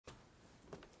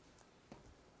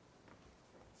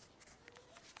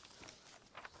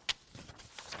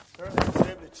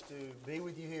privilege to be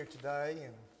with you here today,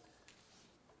 and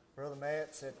Brother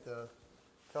Matt's at the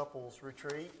couples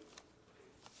retreat.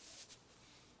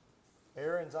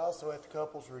 Aaron's also at the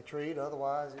couples retreat,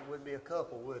 otherwise it wouldn't be a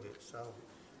couple, would it? So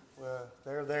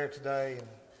they're there today, and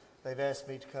they've asked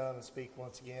me to come and speak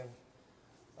once again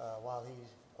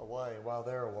while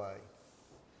they're away.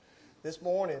 This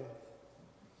morning,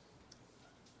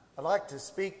 I'd like to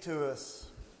speak to us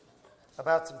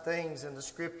about some things in the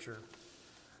Scripture.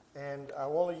 And I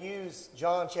want to use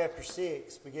John chapter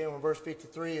 6, beginning with verse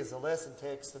 53, as a lesson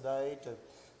text today to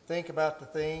think about the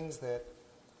things that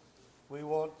we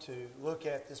want to look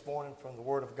at this morning from the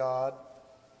Word of God.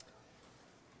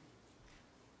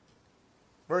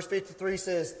 Verse 53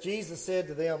 says, Jesus said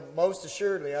to them, "Most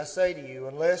assuredly I say to you,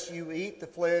 unless you eat the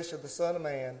flesh of the Son of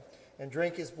Man and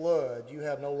drink his blood, you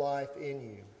have no life in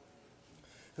you.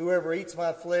 Whoever eats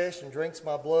my flesh and drinks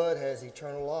my blood has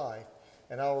eternal life,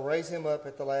 and I will raise him up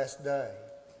at the last day.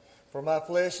 For my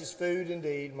flesh is food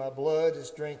indeed, my blood is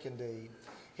drink indeed.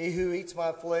 He who eats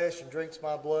my flesh and drinks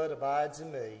my blood abides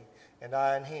in me, and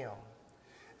I in him.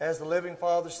 As the living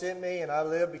Father sent me, and I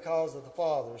live because of the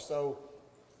Father, so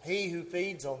he who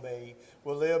feeds on me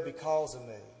will live because of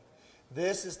me.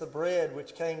 This is the bread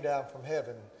which came down from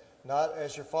heaven, not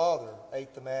as your father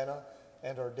ate the manna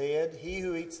and are dead. He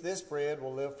who eats this bread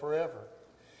will live forever."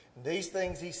 And these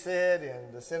things he said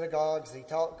in the synagogues he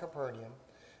taught in Capernaum.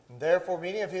 And therefore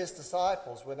many of his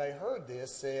disciples, when they heard this,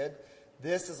 said,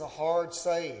 "This is a hard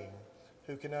saying.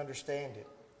 Who can understand it?"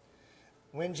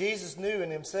 When Jesus knew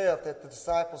in himself that the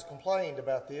disciples complained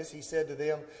about this, he said to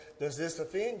them, "Does this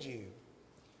offend you?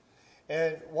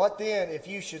 And what then if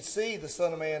you should see the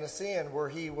Son of Man ascend where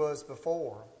he was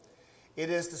before? It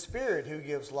is the Spirit who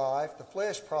gives life, the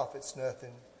flesh profits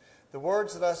nothing. The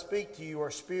words that I speak to you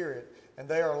are spirit, and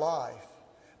they are life.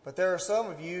 But there are some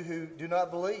of you who do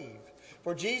not believe."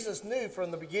 For Jesus knew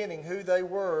from the beginning who they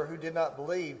were who did not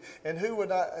believe, and who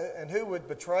would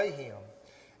betray him.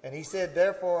 And he said,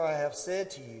 "Therefore I have said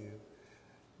to you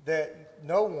that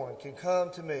no one can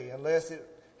come to me unless it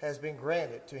has been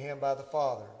granted to him by the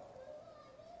Father."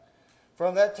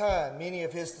 From that time, many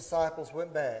of his disciples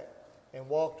went back and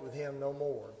walked with him no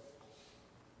more.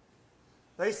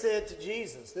 They said to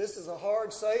Jesus, "This is a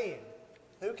hard saying.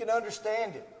 Who can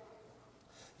understand it?"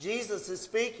 Jesus is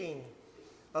speaking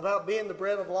about being the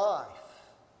bread of life.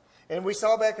 And we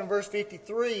saw back in verse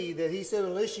 53 that he said,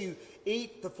 "Unless you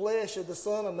eat the flesh of the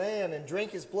Son of Man and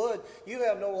drink his blood, you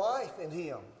have no life in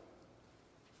him."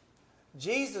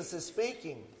 Jesus is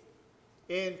speaking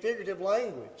in figurative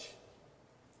language.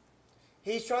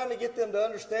 He's trying to get them to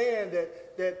understand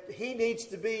that he needs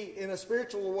to be, in a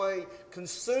spiritual way,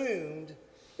 consumed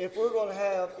if we're going to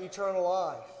have eternal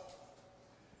life.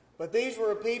 But these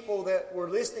were people that were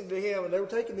listening to him, and they were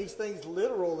taking these things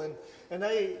literal, and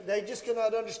they just could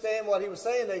not understand what he was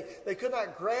saying. They could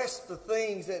not grasp the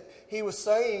things that he was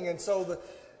saying, and so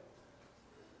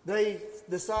they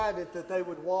decided that they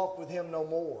would walk with him no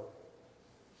more.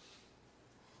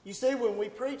 You see, when we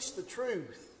preach the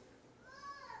truth,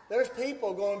 there's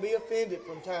people going to be offended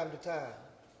from time to time.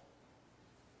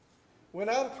 When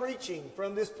I'm preaching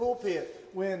from this pulpit,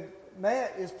 when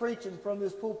Matt is preaching from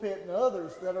this pulpit and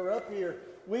others that are up here,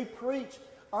 we preach.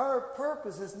 Our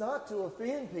purpose is not to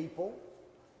offend people,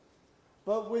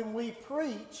 but when we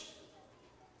preach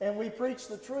and we preach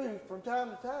the truth from time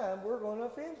to time, we're going to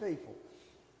offend people.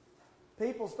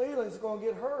 People's feelings are going to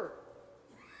get hurt.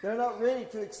 They're not ready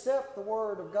to accept the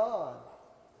Word of God.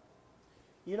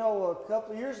 You know, a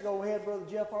couple of years ago, we had Brother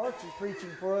Jeff Archie preaching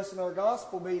for us in our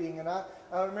gospel meeting. And I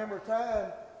remember a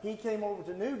time he came over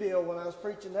to New Deal when I was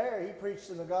preaching there. He preached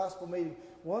in the gospel meeting.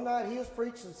 One night he was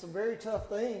preaching some very tough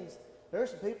things. There's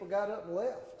some people got up and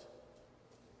left.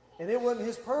 And it wasn't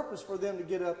his purpose for them to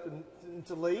get up and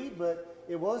to leave, but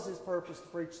it was his purpose to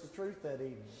preach the truth that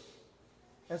evening.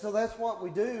 And so that's what we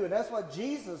do, and that's what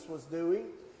Jesus was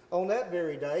doing on that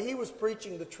very day. He was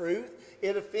preaching the truth.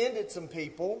 It offended some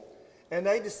people. And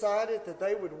they decided that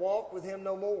they would walk with him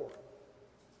no more.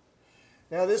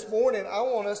 Now this morning, I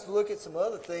want us to look at some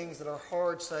other things that are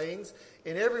hard sayings.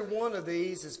 And every one of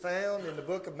these is found in the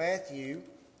book of Matthew.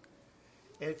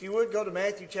 And if you would go to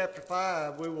Matthew chapter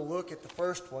 5, we will look at the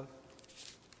first one.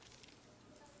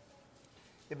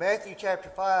 In Matthew chapter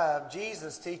 5,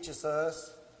 Jesus teaches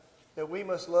us that we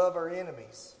must love our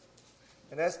enemies.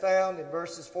 And that's found in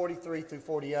verses 43 through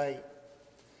 48.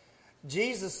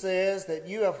 Jesus says that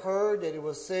you have heard that it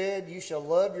was said, "You shall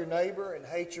love your neighbor and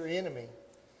hate your enemy."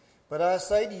 But I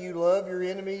say to you, love your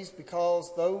enemies,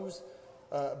 because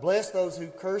bless those who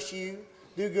curse you,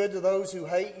 do good to those who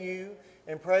hate you,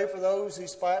 and pray for those who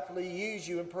spitefully use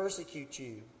you and persecute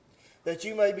you. that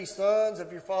you may be sons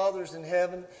of your fathers in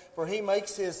heaven. For he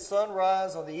makes his sun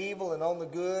rise on the evil and on the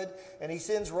good, and he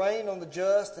sends rain on the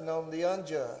just and on the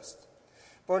unjust.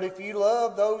 For if you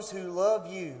love those who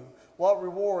love you, what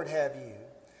reward have you?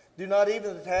 Do not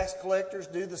even the tax collectors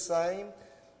do the same?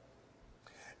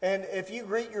 And if you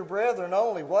greet your brethren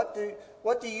only, what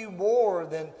do you more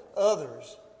than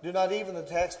others? Do not even the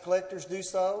tax collectors do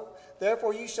so?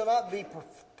 Therefore you shall not be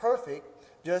perfect,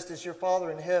 just as your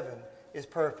Father in heaven is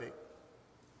perfect.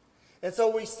 And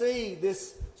so we see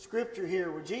this scripture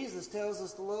here where Jesus tells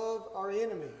us to love our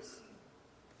enemies.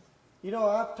 You know,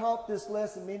 I've taught this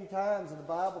lesson many times in the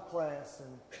Bible class,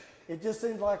 and it just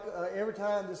seems like every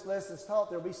time this lesson is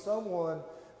taught, there'll be someone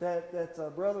that's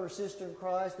a brother or sister in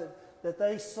Christ that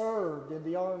they served in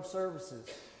the armed services.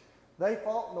 They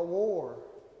fought in a war.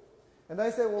 And they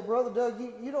say, well, Brother Doug,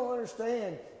 you don't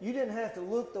understand. You didn't have to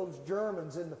look those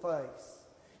Germans in the face.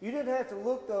 You didn't have to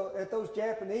look at those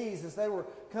Japanese as they were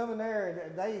coming there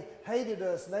and they hated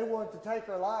us and they wanted to take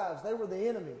our lives. They were the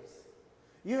enemies.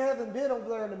 You haven't been over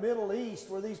there in the Middle East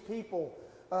where these people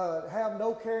have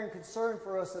no care and concern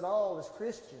for us at all as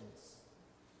Christians.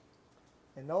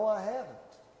 And no, I haven't.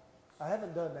 I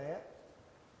haven't done that.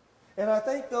 And I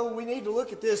think, though, we need to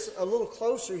look at this a little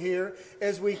closer here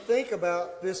as we think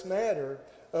about this matter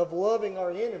of loving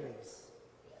our enemies.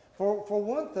 For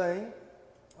one thing,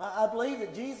 I believe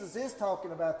that Jesus is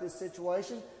talking about this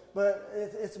situation, but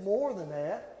it's more than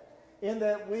that, in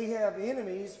that we have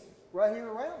enemies right here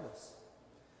around us.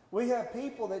 We have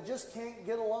people that just can't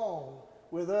get along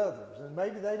with others, and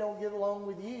maybe they don't get along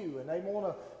with you, and they want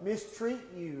to mistreat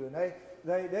you, and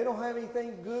they don't have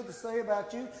anything good to say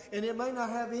about you, and it may not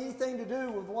have anything to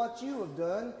do with what you have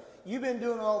done. You've been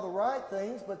doing all the right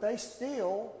things, but they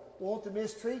still want to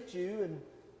mistreat you, and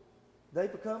they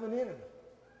become an enemy.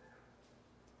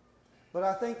 But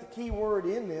I think the key word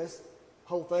in this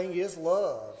whole thing is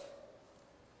love.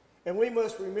 And we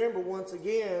must remember once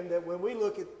again that when we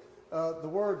look at the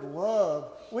word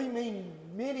love, we mean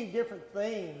many different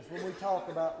things when we talk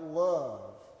about love.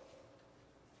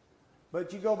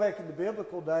 But you go back into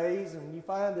biblical days and you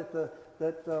find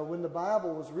that when the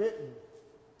Bible was written,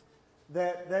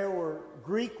 that there were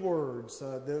Greek words.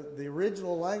 The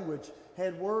original language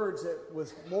had words that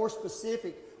was more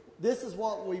specific. This is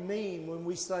what we mean when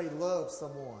we say love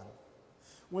someone.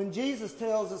 When Jesus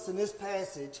tells us in this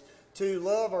passage to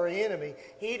love our enemy,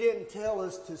 he didn't tell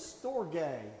us to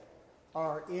storge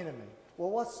our enemy.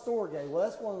 Well, what's storge? Well,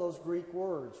 that's one of those Greek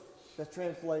words that's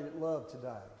translated love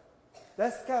today.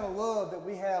 That's the kind of love that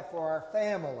we have for our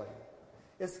family.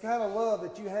 It's the kind of love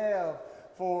that you have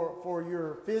for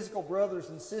your physical brothers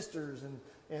and sisters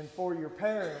and for your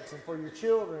parents and for your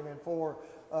children and for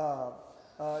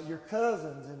your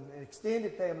cousins and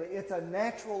extended family. It's a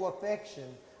natural affection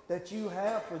that you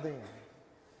have for them.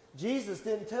 Jesus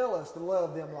didn't tell us to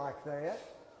love them like that.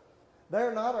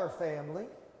 They're not our family.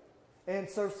 And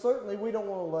so certainly we don't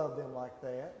want to love them like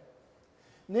that.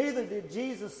 Neither did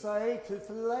Jesus say to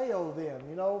phileo them.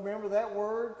 You know, remember that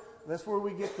word? That's where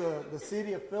we get the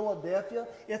city of Philadelphia.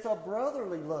 It's a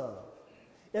brotherly love.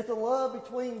 It's a love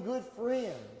between good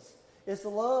friends. It's the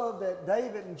love that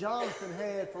David and Jonathan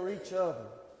had for each other.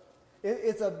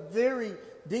 It's a very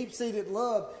deep-seated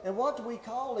love. And what do we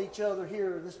call each other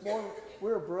here this morning?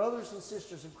 We're brothers and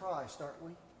sisters in Christ, aren't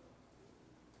we?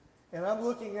 And I'm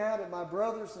looking out at my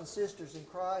brothers and sisters in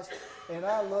Christ, and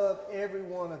I love every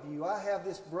one of you. I have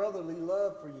this brotherly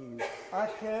love for you. I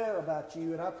care about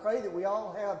you, and I pray that we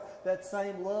all have that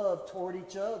same love toward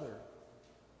each other.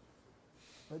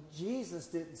 But Jesus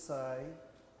didn't say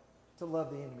to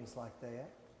love the enemies like that.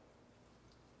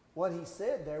 What he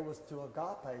said there was to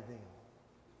agape them.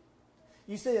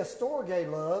 You see, a storge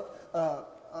love,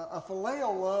 a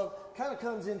phileo love, kind of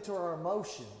comes into our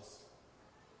emotions.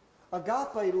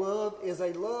 Agape love is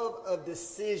a love of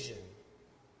decision.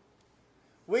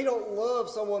 We don't love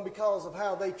someone because of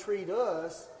how they treat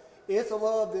us. It's a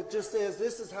love that just says,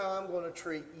 this is how I'm going to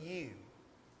treat you.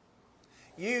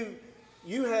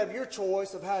 You have your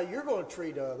choice of how you're going to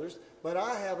treat others, but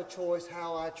I have a choice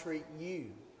how I treat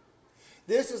you.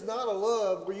 This is not a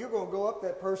love where you're going to go up to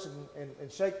that person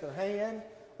and shake their hand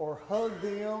or hug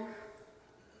them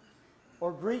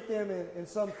or greet them in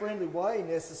some friendly way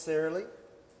necessarily.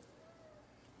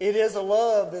 It is a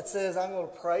love that says, I'm going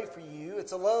to pray for you.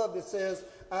 It's a love that says,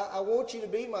 I want you to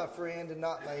be my friend and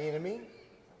not my enemy.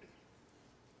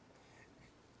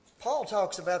 Paul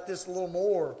talks about this a little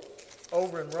more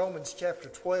over in Romans chapter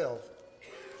 12.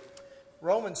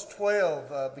 Romans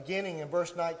 12, beginning in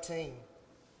verse 19.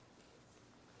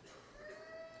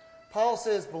 Paul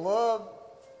says, Beloved,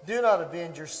 do not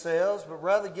avenge yourselves, but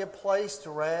rather give place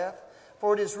to wrath.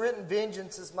 For it is written,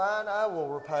 vengeance is mine, I will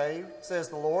repay, says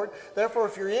the Lord. Therefore,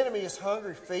 if your enemy is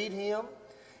hungry, feed him.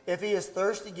 If he is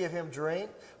thirsty, give him drink.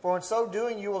 For in so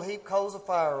doing, you will heap coals of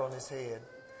fire on his head.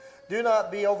 Do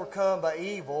not be overcome by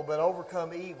evil, but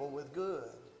overcome evil with good.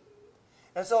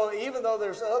 And so even though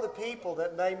there's other people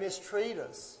that may mistreat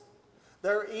us,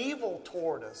 they're evil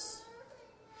toward us,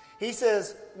 he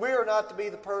says we are not to be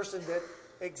the person that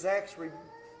exacts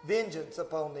vengeance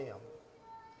upon them.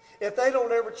 If they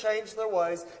don't ever change their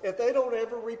ways, if they don't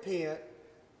ever repent,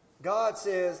 God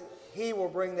says he will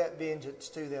bring that vengeance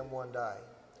to them one day.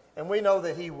 And we know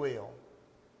that he will.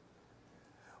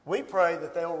 We pray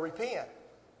that they'll repent.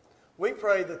 We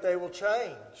pray that they will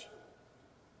change.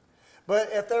 But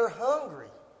if they're hungry,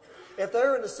 if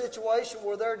they're in a situation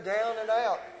where they're down and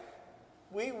out,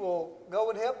 we will go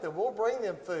and help them. We'll bring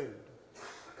them food.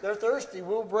 They're thirsty,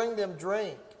 we'll bring them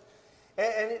drink.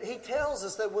 And he tells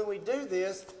us that when we do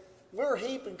this, we're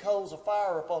heaping coals of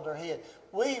fire upon their head.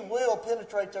 We will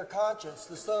penetrate their conscience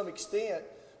to some extent.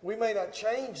 We may not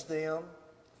change them,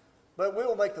 but we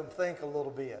will make them think a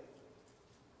little bit.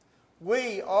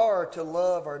 We are to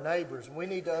love our neighbors, and we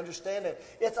need to understand it.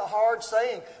 It's a hard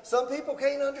saying. Some people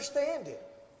can't understand it.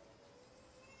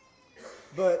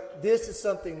 But this is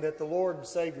something that the Lord and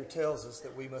Savior tells us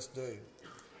that we must do.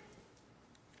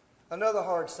 Another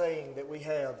hard saying that we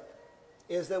have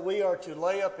is that we are to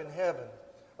lay up in heaven,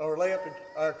 or lay up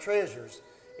our treasures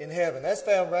in heaven. That's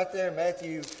found right there in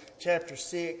Matthew chapter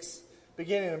 6,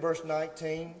 beginning in verse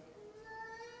 19.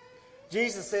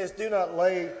 Jesus says, do not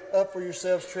lay up for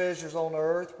yourselves treasures on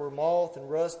earth where moth and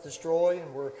rust destroy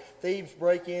and where thieves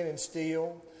break in and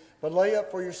steal. But lay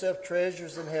up for yourself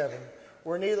treasures in heaven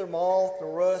where neither moth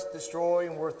nor rust destroy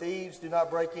and where thieves do not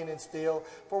break in and steal.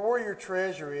 For where your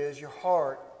treasure is, your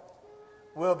heart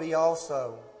will be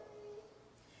also.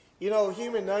 You know,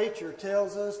 human nature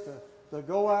tells us to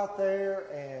go out there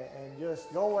and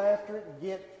just go after it and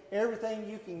get everything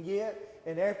you can get.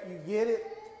 And after you get it,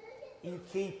 you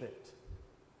keep it.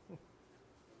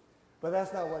 But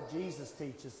that's not what Jesus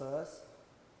teaches us.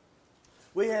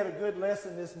 We had a good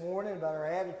lesson this morning about our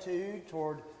attitude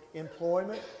toward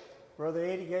employment. Brother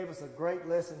Eddie gave us a great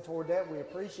lesson toward that. We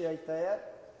appreciate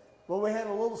that. But we had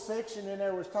a little section in there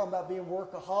that was talking about being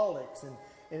workaholics.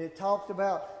 And it talked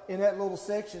about in that little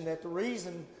section that the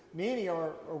reason many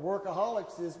are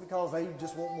workaholics is because they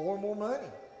just want more and more money.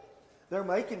 They're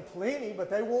making plenty,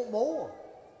 but they want more.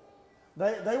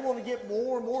 They want to get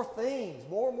more and more things,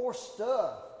 more and more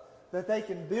stuff that they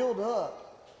can build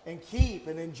up and keep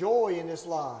and enjoy in this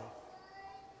life.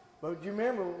 But you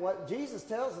remember what Jesus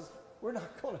tells us, we're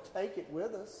not going to take it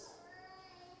with us.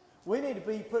 We need to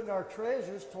be putting our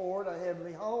treasures toward a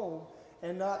heavenly home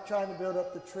and not trying to build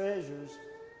up the treasures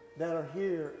that are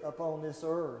here upon this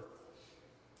earth.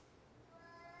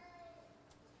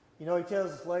 You know, he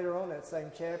tells us later on in that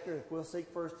same chapter, if we'll seek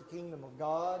first the kingdom of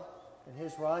God and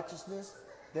his righteousness,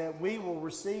 that we will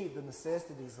receive the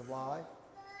necessities of life.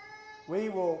 We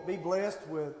will be blessed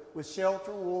with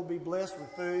shelter. We'll be blessed with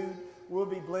food. We'll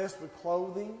be blessed with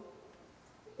clothing.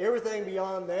 Everything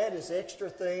beyond that is extra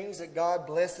things that God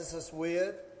blesses us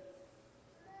with.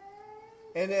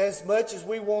 And as much as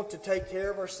we want to take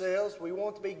care of ourselves, we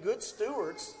want to be good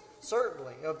stewards,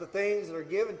 certainly, of the things that are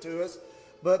given to us.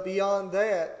 But beyond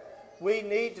that, we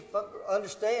need to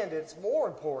understand that it's more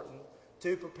important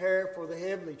to prepare for the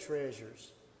heavenly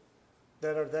treasures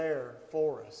that are there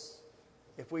for us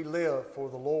if we live for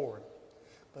the Lord.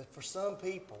 But for some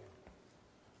people,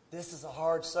 this is a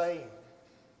hard saying.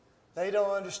 They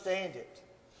don't understand it.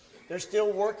 They're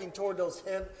still working toward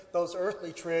those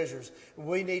earthly treasures.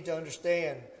 We need to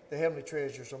understand the heavenly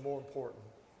treasures are more important.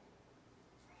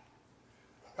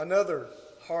 Another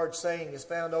hard saying is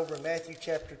found over in Matthew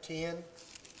chapter 10,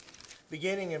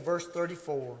 beginning in verse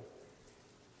 34.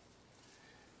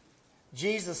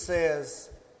 Jesus says,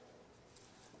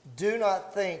 do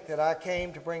not think that I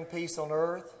came to bring peace on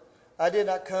earth. I did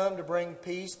not come to bring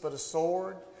peace, but a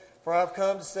sword. For I have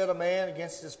come to set a man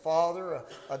against his father,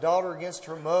 a daughter against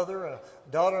her mother, a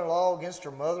daughter-in-law against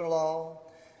her mother-in-law.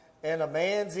 And a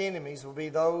man's enemies will be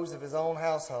those of his own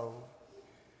household.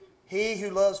 He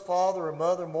who loves father or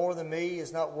mother more than me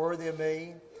is not worthy of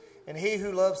me. And he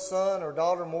who loves son or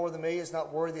daughter more than me is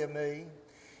not worthy of me.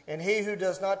 And he who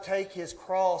does not take his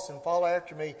cross and follow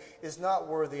after me is not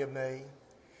worthy of me.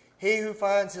 He who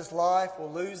finds his life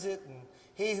will lose it, and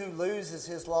he who loses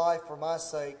his life for my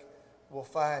sake will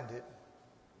find it.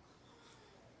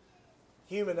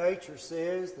 Human nature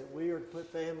says that we are to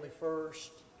put family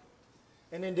first.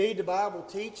 And indeed, the Bible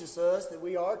teaches us that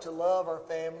we are to love our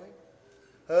family.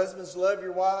 Husbands, love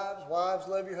your wives. Wives,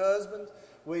 love your husbands.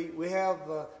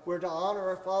 We're to honor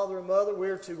our father and mother.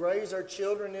 We're to raise our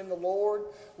children in the Lord.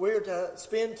 We're to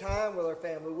spend time with our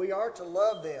family. We are to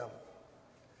love them.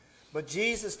 But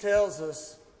Jesus tells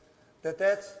us that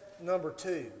that's number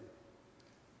two.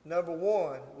 Number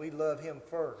one, we love Him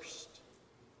first.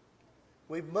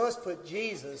 We must put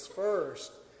Jesus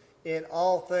first in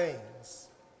all things.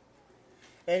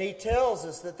 And He tells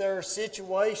us that there are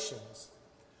situations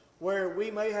where we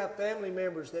may have family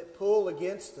members that pull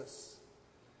against us.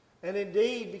 And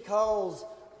indeed, because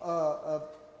of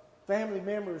family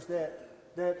members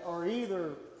that are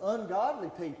either ungodly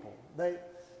people,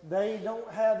 they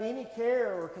don't have any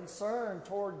care or concern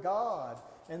toward God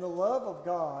and the love of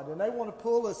God, and they want to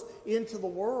pull us into the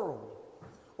world.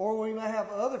 Or we may have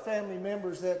other family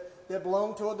members that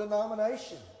belong to a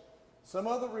denomination, some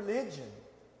other religion,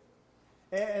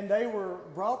 and they were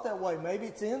brought that way. Maybe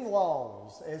it's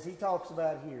in-laws, as he talks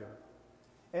about here.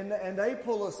 And they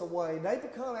pull us away. They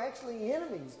become actually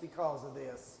enemies because of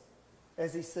this,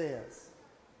 as he says.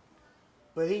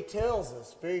 But he tells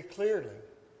us very clearly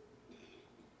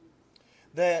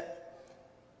that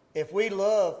if we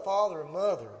love father and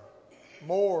mother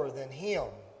more than Him,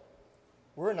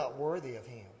 we're not worthy of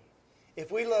Him.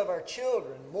 If we love our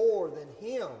children more than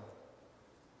Him,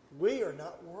 we are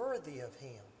not worthy of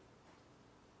Him.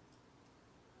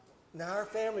 Now, our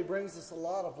family brings us a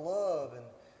lot of love,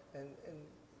 and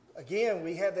again,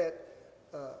 we have that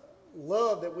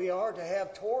love that we are to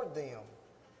have toward them.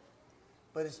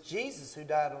 But it's Jesus who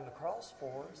died on the cross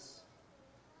for us.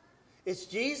 It's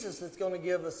Jesus that's going to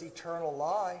give us eternal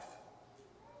life.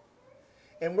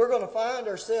 And we're going to find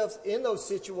ourselves in those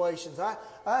situations. I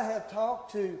have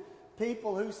talked to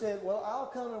people who said, well, I'll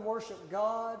come and worship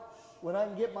God when I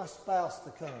can get my spouse to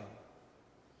come.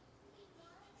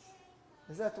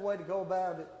 Is that the way to go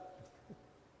about it?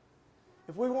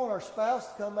 If we want our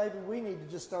spouse to come, maybe we need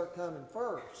to just start coming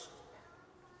first.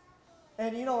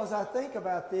 And you know, as I think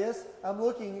about this, I'm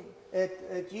looking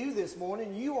at you this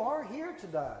morning. You are here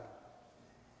today.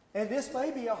 And this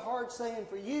may be a hard saying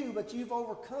for you, but you've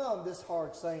overcome this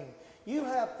hard saying. You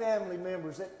have family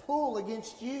members that pull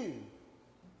against you.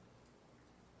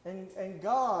 And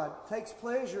God takes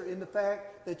pleasure in the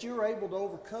fact that you're able to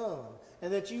overcome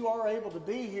and that you are able to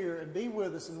be here and be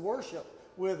with us and worship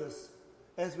with us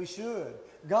as we should.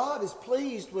 God is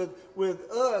pleased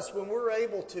with us when we're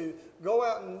able to go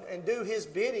out and do His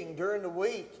bidding during the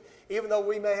week, even though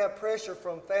we may have pressure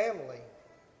from family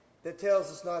that tells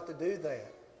us not to do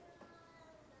that.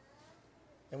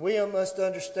 And we must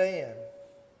understand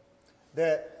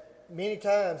that many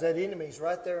times that enemy's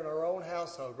right there in our own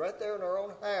household, right there in our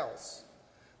own house,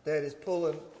 that is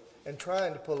pulling and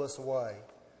trying to pull us away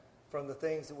from the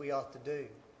things that we ought to do.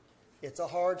 It's a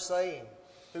hard saying.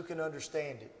 Who can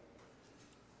understand it?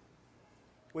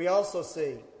 We also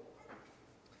see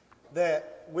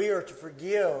that we are to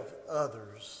forgive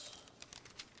others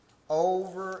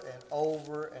over and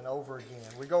over and over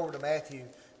again. We go over to Matthew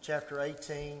chapter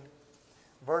 18.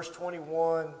 Verse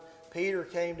 21, Peter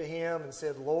came to him and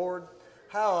said, Lord,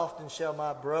 how often shall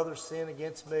my brother sin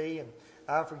against me and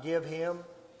I forgive him?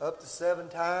 Up to 7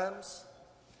 times?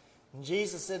 And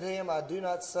Jesus said to him, I do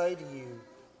not say to you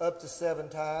up to 7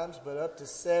 times, but up to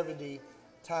 70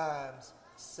 times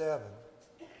 7.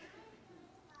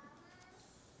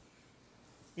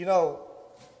 You know,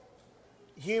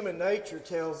 human nature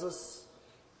tells us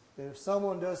that if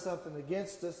someone does something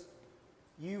against us,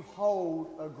 you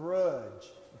hold a grudge.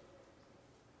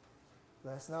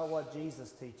 That's not what Jesus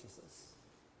teaches us.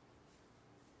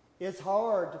 It's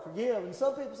hard to forgive. And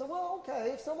some people say, well,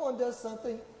 okay, if someone does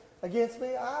something against me,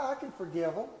 I can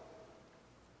forgive them.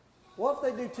 What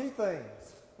if they do 2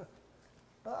 things?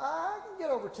 I can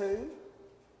get over 2.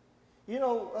 You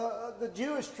know, the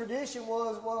Jewish tradition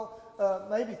was,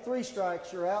 maybe 3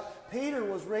 strikes, you're out. Peter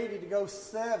was ready to go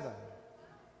 7.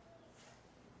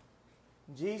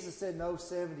 Jesus said, no,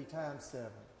 70 times 7.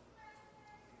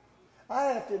 I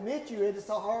have to admit to you, it's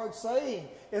a hard saying.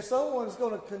 If someone's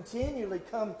going to continually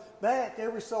come back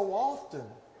every so often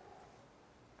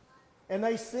and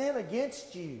they sin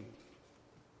against you,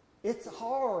 it's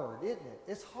hard, isn't it?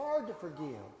 It's hard to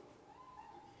forgive.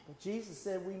 But Jesus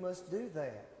said we must do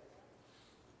that.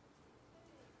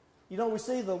 You know, we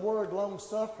see the word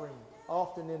long-suffering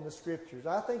often in the Scriptures.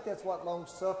 I think that's what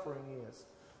long-suffering is.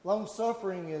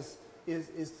 Long-suffering is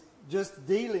just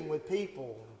dealing with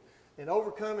people and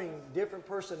overcoming different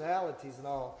personalities and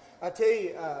all. I tell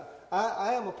you,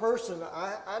 I am a person,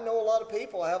 I know a lot of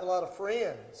people. I have a lot of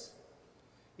friends.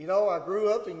 You know, I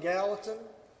grew up in Gallatin.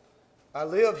 I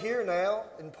live here now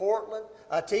in Portland.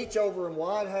 I teach over in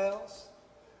White House.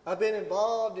 I've been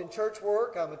involved in church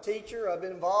work. I'm a teacher. I've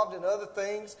been involved in other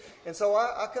things. And so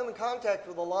I come in contact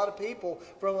with a lot of people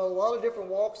from a lot of different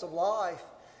walks of life.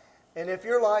 And if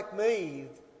you're like me,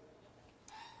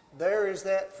 there is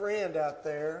that friend out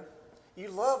there. You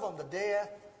love them to death,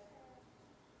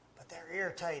 but they're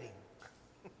irritating.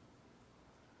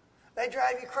 They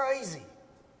drive you crazy.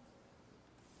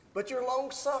 But you're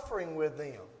long-suffering with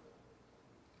them.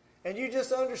 And you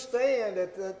just understand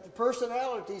that the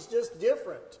personality is just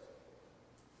different.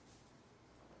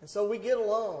 And so we get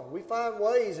along. We find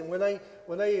ways. And when they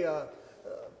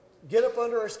get up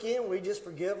under our skin, we just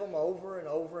forgive them over and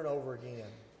over and over again.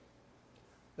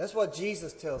 That's what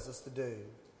Jesus tells us to do.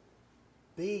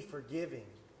 Be forgiving.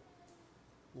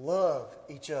 Love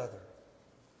each other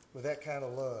with that kind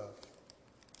of love.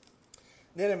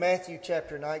 Then in Matthew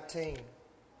chapter 19,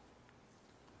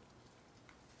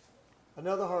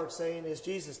 another hard saying is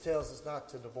Jesus tells us not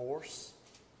to divorce.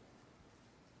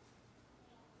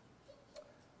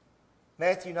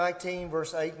 Matthew 19,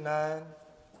 verse 8 and 9.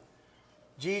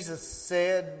 Jesus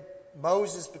said,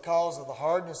 Moses, because of the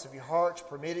hardness of your hearts,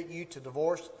 permitted you to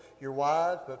divorce your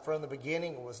wives, but from the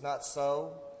beginning it was not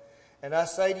so. And I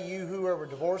say to you, whoever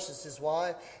divorces his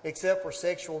wife, except for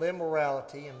sexual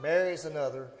immorality, and marries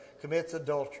another, commits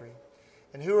adultery.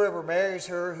 And whoever marries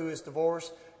her who is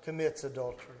divorced commits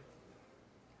adultery.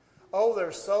 Oh,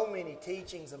 there's so many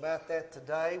teachings about that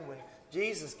today when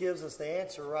Jesus gives us the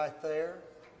answer right there.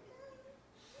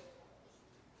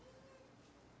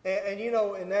 And you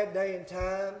know, in that day and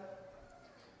time,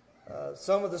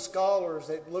 some of the scholars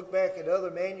that look back at other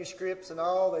manuscripts and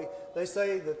all, they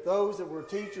say that those that were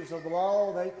teachers of the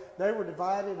law, they were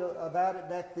divided about it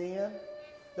back then.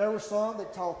 There were some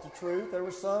that taught the truth. There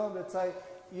were some that say,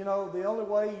 you know, the only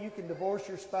way you can divorce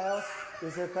your spouse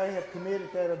is if they have committed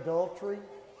that adultery.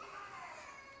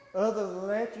 Other than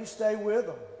that, you stay with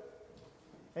them.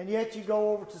 And yet you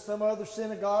go over to some other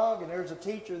synagogue and there's a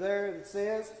teacher there that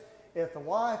says, if the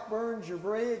wife burns your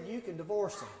bread, you can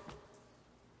divorce them.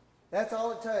 That's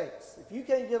all it takes. If you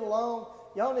can't get along,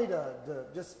 y'all need to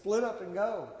just split up and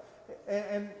go.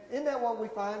 And isn't that what we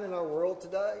find in our world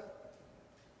today?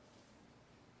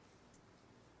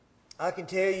 I can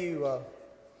tell you,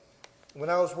 when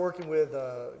I was working with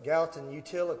Gallatin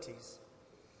Utilities,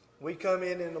 we'd come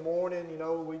in the morning, you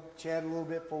know, we'd chat a little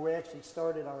bit before we actually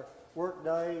started our work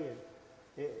day.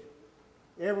 And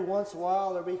every once in a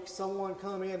while, there'd be someone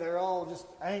come in, they're all just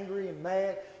angry and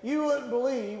mad. You wouldn't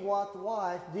believe what the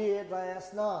wife did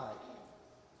last night.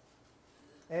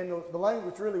 And the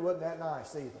language really wasn't that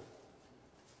nice either.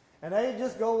 And they'd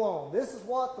just go on. This is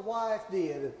what the wife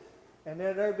did. And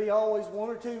then there'd be always one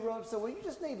or two run up and say, well, you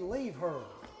just need to leave her.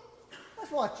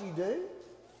 That's what you do.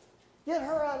 Get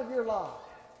her out of your life.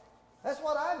 That's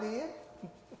what I did.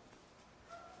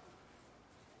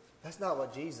 That's not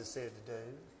what Jesus said to do.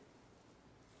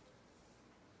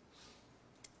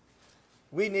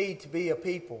 We need to be a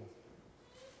people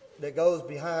that goes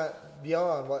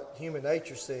beyond what human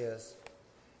nature says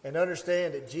and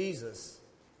understand that Jesus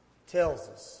tells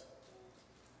us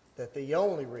that the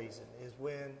only reason is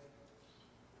when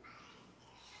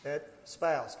that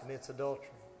spouse commits adultery.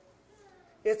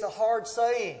 It's a hard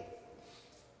saying.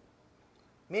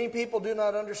 Many people do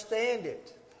not understand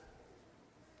it.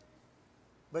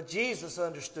 But Jesus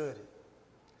understood it.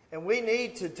 And we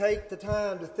need to take the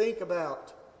time to think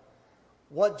about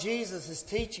what Jesus is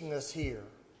teaching us here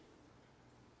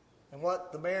and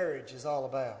what the marriage is all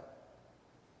about.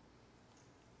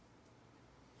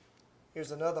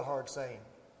 Here's another hard saying.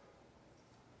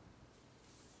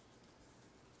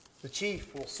 The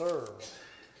chief will serve.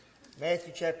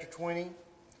 Matthew chapter 20,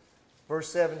 verse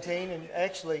 17. And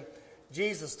actually,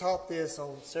 Jesus taught this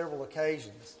on several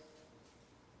occasions.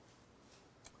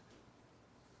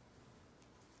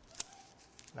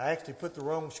 I actually put the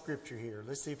wrong scripture here.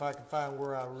 Let's see if I can find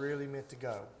where I really meant to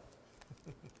go.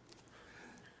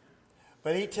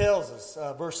 But he tells us,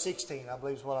 verse 16, I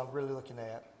believe is what I'm really looking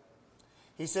at.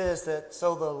 He says that,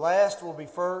 so the last will be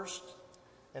first,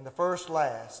 and the first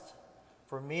last.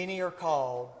 For many are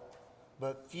called,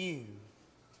 but few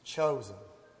chosen.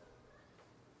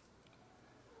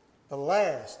 The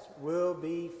last will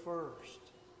be first.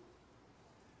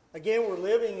 Again, we're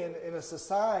living in a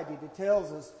society that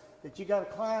tells us that you got to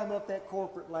climb up that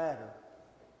corporate ladder.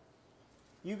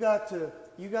 You got to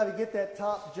get that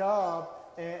top job,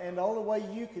 and the only way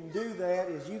you can do that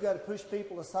is you got to push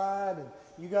people aside, and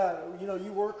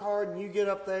you work hard and you get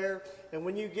up there, and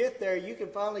when you get there, you can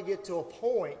finally get to a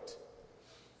point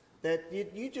that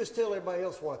you just tell everybody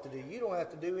else what to do. You don't have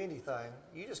to do anything.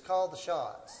 You just call the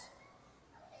shots.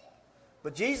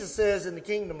 But Jesus says in the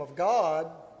kingdom of God,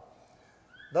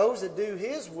 Those that do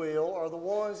His will are the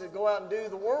ones that go out and do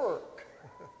the work.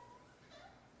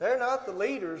 They're not the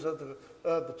leaders of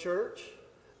the church,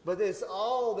 but it's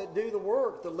all that do the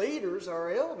work. The leaders,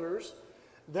 our elders,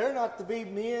 they're not to be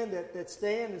men that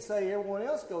stand and say, everyone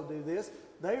else go do this.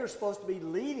 They are supposed to be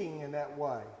leading in that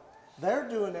way. They're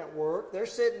doing that work. They're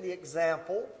setting the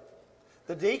example.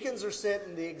 The deacons are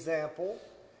setting the example.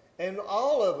 And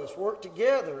all of us work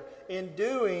together in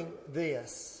doing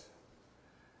this.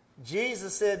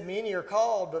 Jesus said, many are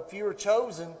called, but few are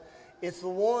chosen. It's the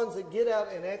ones that get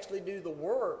out and actually do the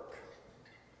work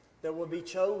that will be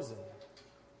chosen.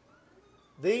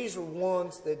 These are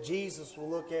ones that Jesus will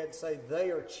look at and say, they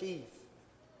are chief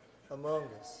among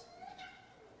us.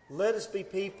 Let us be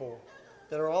people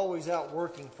that are always out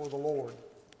working for the Lord.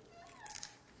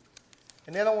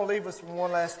 And then I want to leave us with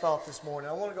one last thought this morning.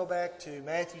 I want to go back to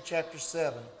Matthew chapter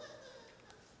 7,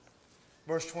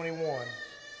 verse 21.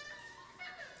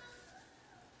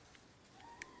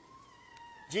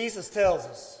 Jesus tells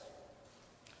us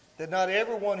that not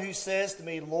everyone who says to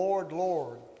me, Lord,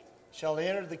 Lord, shall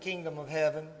enter the kingdom of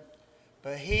heaven,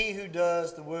 but he who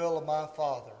does the will of my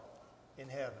Father in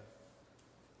heaven.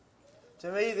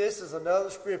 To me, this is another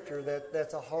scripture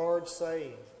that's a hard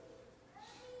saying.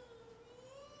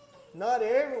 Not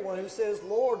everyone who says,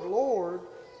 Lord, Lord,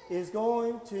 is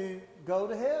going to go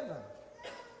to heaven.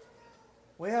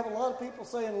 We have a lot of people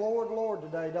saying, Lord, Lord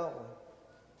today, don't we?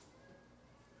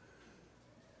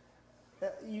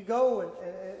 You go and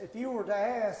if you were to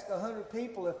ask 100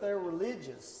 people if they're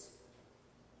religious,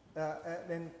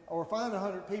 or find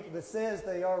 100 people that says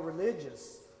they are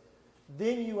religious,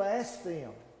 then you ask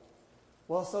them,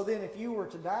 well, so then if you were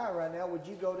to die right now, would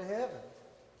you go to heaven?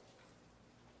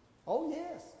 Oh,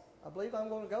 yes. I believe I'm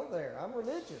going to go there. I'm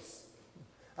religious.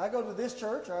 I go to this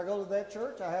church or I go to that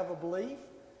church. I have a belief,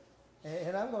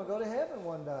 and I'm going to go to heaven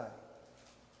one day.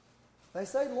 They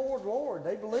say, Lord, Lord.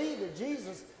 They believe that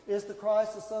Jesus is the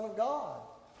Christ, the Son of God.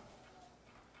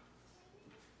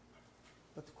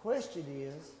 But the question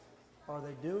is, are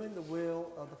they doing the will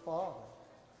of the Father?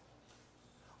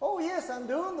 Oh, yes, I'm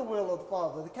doing the will of the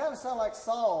Father. They kind of sound like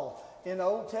Saul in the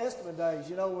Old Testament days.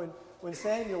 You know, when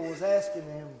Samuel was asking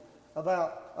him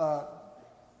about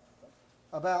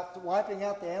wiping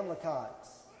out the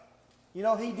Amalekites. You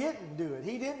know, he didn't do it.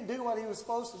 He didn't do what he was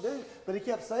supposed to do, but he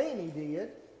kept saying he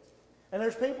did. And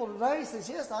there's people today who says,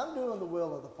 yes, I'm doing the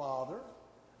will of the Father.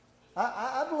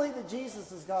 I believe that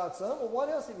Jesus is God's Son. Well, what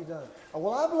else have you done?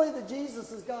 Well, I believe that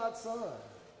Jesus is God's Son.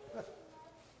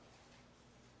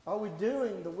 Are we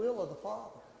doing the will of the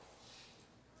Father?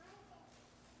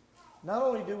 Not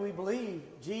only do we believe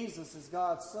Jesus is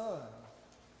God's Son,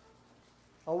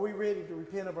 are we ready to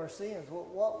repent of our sins?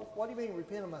 Well, what do you mean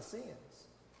repent of my sins?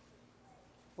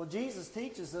 Well, Jesus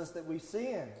teaches us that we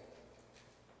sin.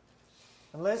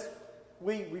 Unless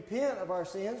we repent of our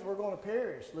sins, we're going to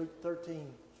perish. Luke 13,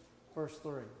 verse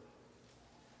 3.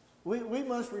 We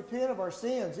must repent of our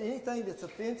sins. Anything that's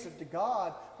offensive to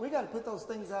God, we got to put those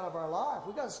things out of our life.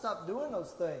 We got to stop doing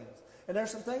those things. And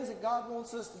there's some things that God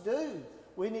wants us to do.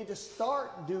 We need to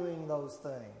start doing those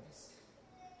things.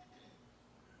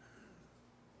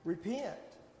 Repent.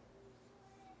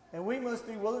 And we must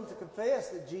be willing to confess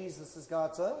that Jesus is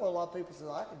God's Son. Well, a lot of people say,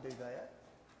 I can do that.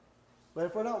 But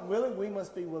if we're not willing, we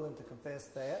must be willing to confess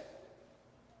that.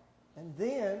 And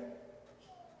then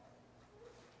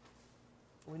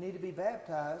we need to be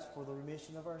baptized for the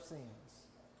remission of our sins.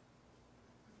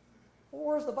 Well,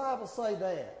 where does the Bible say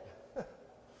that?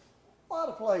 A lot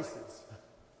of places.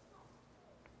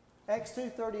 Acts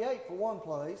 2:38 for one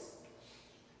place.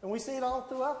 And we see it all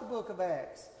throughout the book of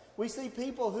Acts. We see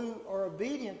people who are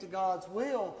obedient to God's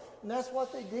will, and that's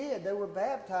what they did. They were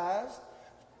baptized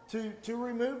to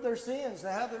remove their sins,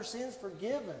 to have their sins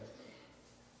forgiven.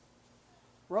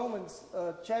 Romans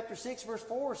chapter 6 verse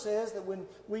 4 says that when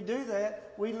we do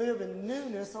that, we live in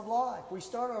newness of life. We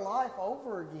start our life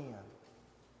over again.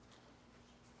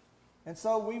 And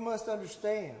so we must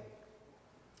understand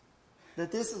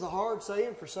that this is a hard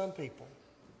saying for some people.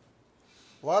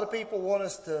 A lot of people want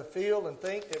us to feel and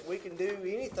think that we can do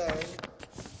anything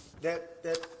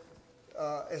that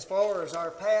as far as our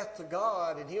path to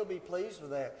God, and He'll be pleased with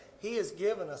that. He has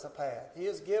given us a path. He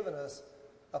has given us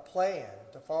a plan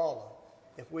to follow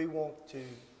if we want to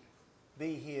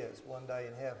be His one day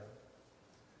in heaven.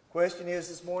 Question is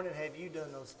this morning, have you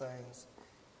done those things?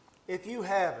 If you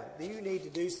haven't, then you need to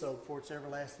do so before it's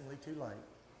everlastingly too late.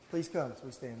 Please come as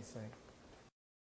we stand and sing.